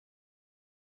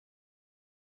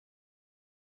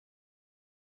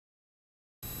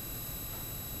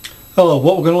Hello,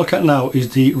 what we're going to look at now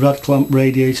is the rad clamp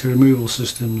radiator removal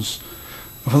systems.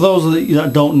 For those of you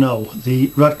that don't know,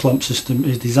 the rad clamp system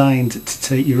is designed to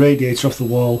take your radiator off the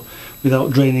wall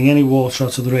without draining any water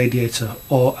out of the radiator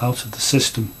or out of the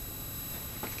system.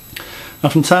 Now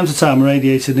from time to time a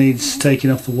radiator needs taking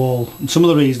off the wall, and some of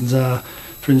the reasons are,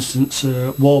 for instance,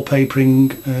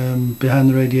 wallpapering behind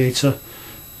the radiator,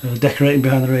 decorating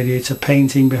behind the radiator,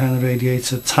 painting behind the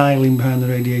radiator, tiling behind the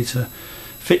radiator,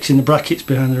 fixing the brackets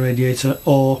behind the radiator,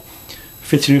 or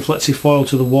fitting reflective foil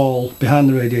to the wall behind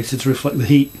the radiator to reflect the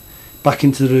heat back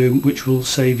into the room, which will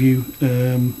save you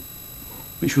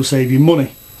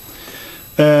money.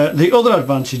 The other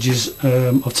advantages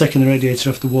of taking the radiator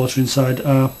off the water inside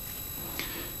are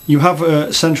you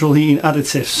have central heating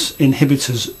additives,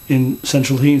 inhibitors in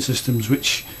central heating systems,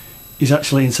 which is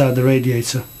actually inside the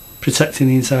radiator, protecting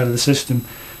the inside of the system.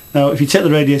 Now if you take the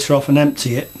radiator off and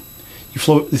empty it,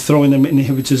 you're throwing them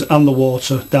inhibitors and the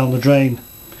water down the drain,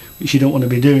 which you don't want to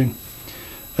be doing.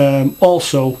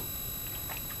 Also,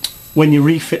 when you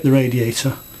refit the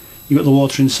radiator, you've got the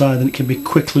water inside and it can be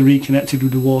quickly reconnected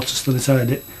with the water still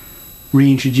inside it,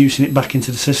 reintroducing it back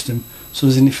into the system. So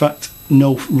there's in fact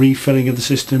no refilling of the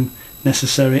system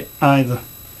necessary either.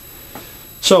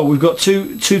 So we've got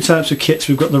two types of kits.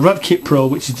 We've got the Radkit Pro,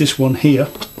 which is this one here.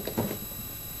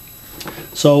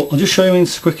 So I'll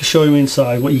just quickly show you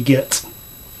inside what you get.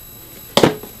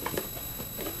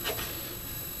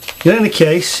 You get in the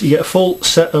case, you get a full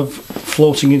set of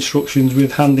floating instructions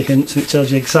with handy hints, and it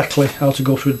tells you exactly how to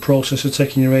go through the process of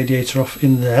taking your radiator off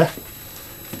in there.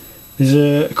 There's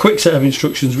a quick set of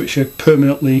instructions which are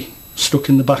permanently stuck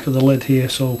in the back of the lid here,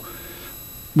 so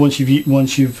once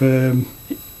you've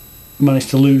managed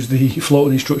to lose the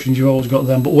floating instructions, you've always got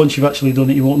them, but once you've actually done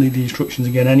it you won't need the instructions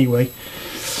again anyway.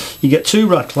 You get two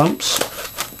rad clamps,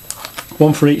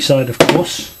 one for each side of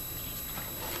course,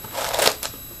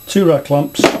 two rad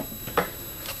clamps,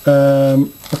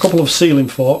 a couple of sealing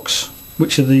forks,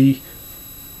 which are the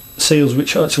seals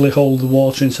which actually hold the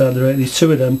water inside the radiator. There's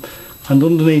two of them, and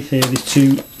underneath here there's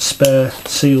two spare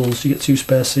seals. You get two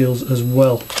spare seals as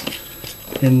well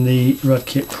in the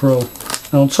Radkit Pro.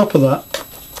 And on top of that,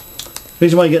 the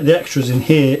reason why you get the extras in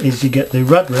here is you get the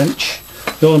rad wrench,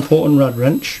 the all important rad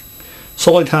wrench,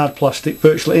 solid hard plastic,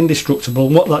 virtually indestructible,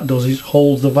 and what that does is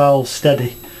hold the valve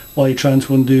steady while you're trying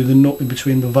to undo the nut in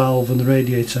between the valve and the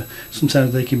radiator.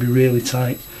 Sometimes they can be really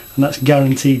tight, and that's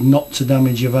guaranteed not to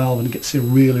damage your valve, and it gets a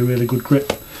really good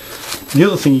grip. The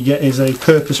other thing you get is a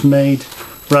purpose-made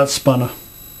rad spanner,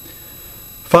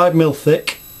 5mm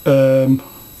thick,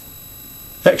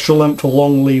 extra length for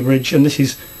long leverage, and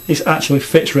this actually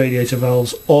fits radiator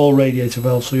valves, all radiator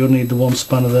valves, so you'll need the one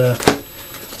spanner there.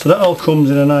 So that all comes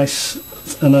in a nice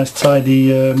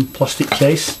tidy plastic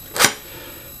case,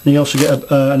 and you also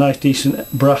get a nice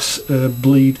decent brass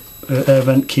bleed air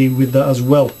vent key with that as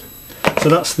well. So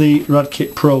that's the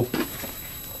Radkit Pro.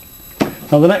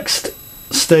 Now the next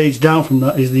stage down from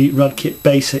that is the Radkit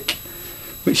Basic,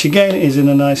 which again is in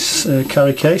a nice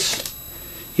carry case.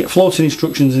 You get floating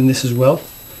instructions in this as well,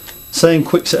 same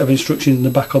quick set of instructions in the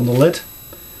back on the lid.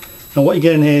 Now what you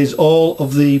get in here is all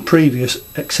of the previous,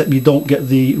 except you don't get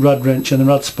the rad wrench and the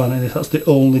rad spanner in it. That's the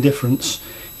only difference.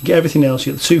 You get everything else.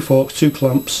 You get the two forks, two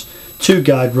clamps, two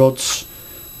guide rods,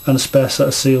 and a spare set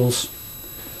of seals.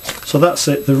 So that's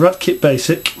it, the Radkit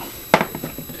Basic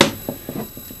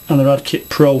and the Radkit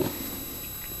Pro.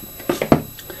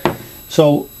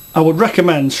 So I would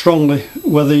recommend strongly,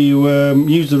 whether you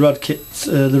use the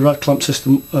Radkit, the rad clamp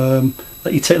system,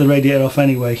 that you take the radiator off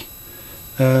anyway.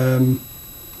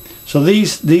 So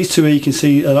these two here you can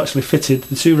see are actually fitted.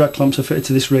 The two rad clamps are fitted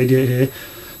to this radiator here.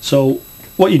 So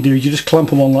what you do is you just clamp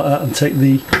them on like that and take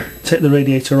the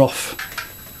radiator off.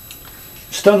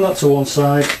 Stand that to one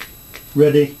side,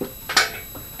 ready,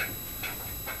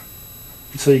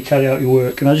 until you carry out your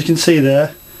work. And as you can see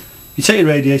there, you take your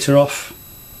radiator off,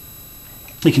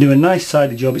 you can do a nice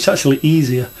tidy job. It's actually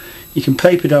easier. You can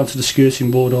paper down to the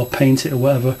skirting board or paint it or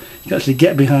whatever. You can actually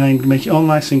get behind, make it all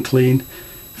nice and clean,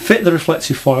 fit the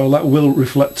reflective foil. That will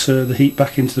reflect the heat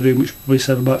back into the room, which we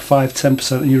said about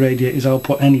 5-10% of your radiator's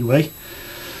output anyway.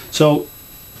 So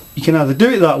you can either do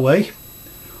it that way,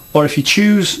 or if you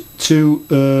choose to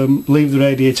leave the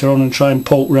radiator on and try and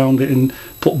poke round it and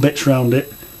put bits round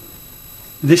it,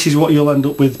 this is what you'll end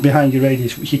up with behind your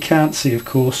radiator, which you can't see of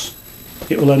course.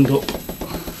 It will end up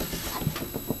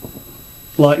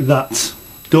like that.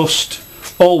 Dust,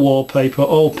 all wallpaper,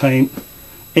 all paint,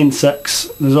 insects,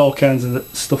 there's all kinds of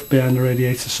stuff behind the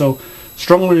radiator. So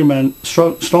strongly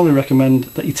recommend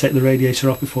that you take the radiator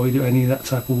off before you do any of that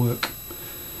type of work.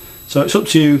 So it's up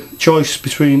to you, choice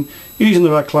between using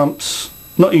the rad clamps,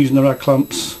 not using the rad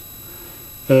clamps,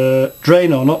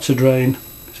 drain or not to drain.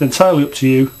 It's entirely up to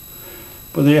you,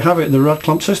 but there you have it, the rad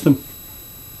clamp system.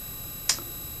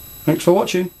 Thanks for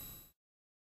watching.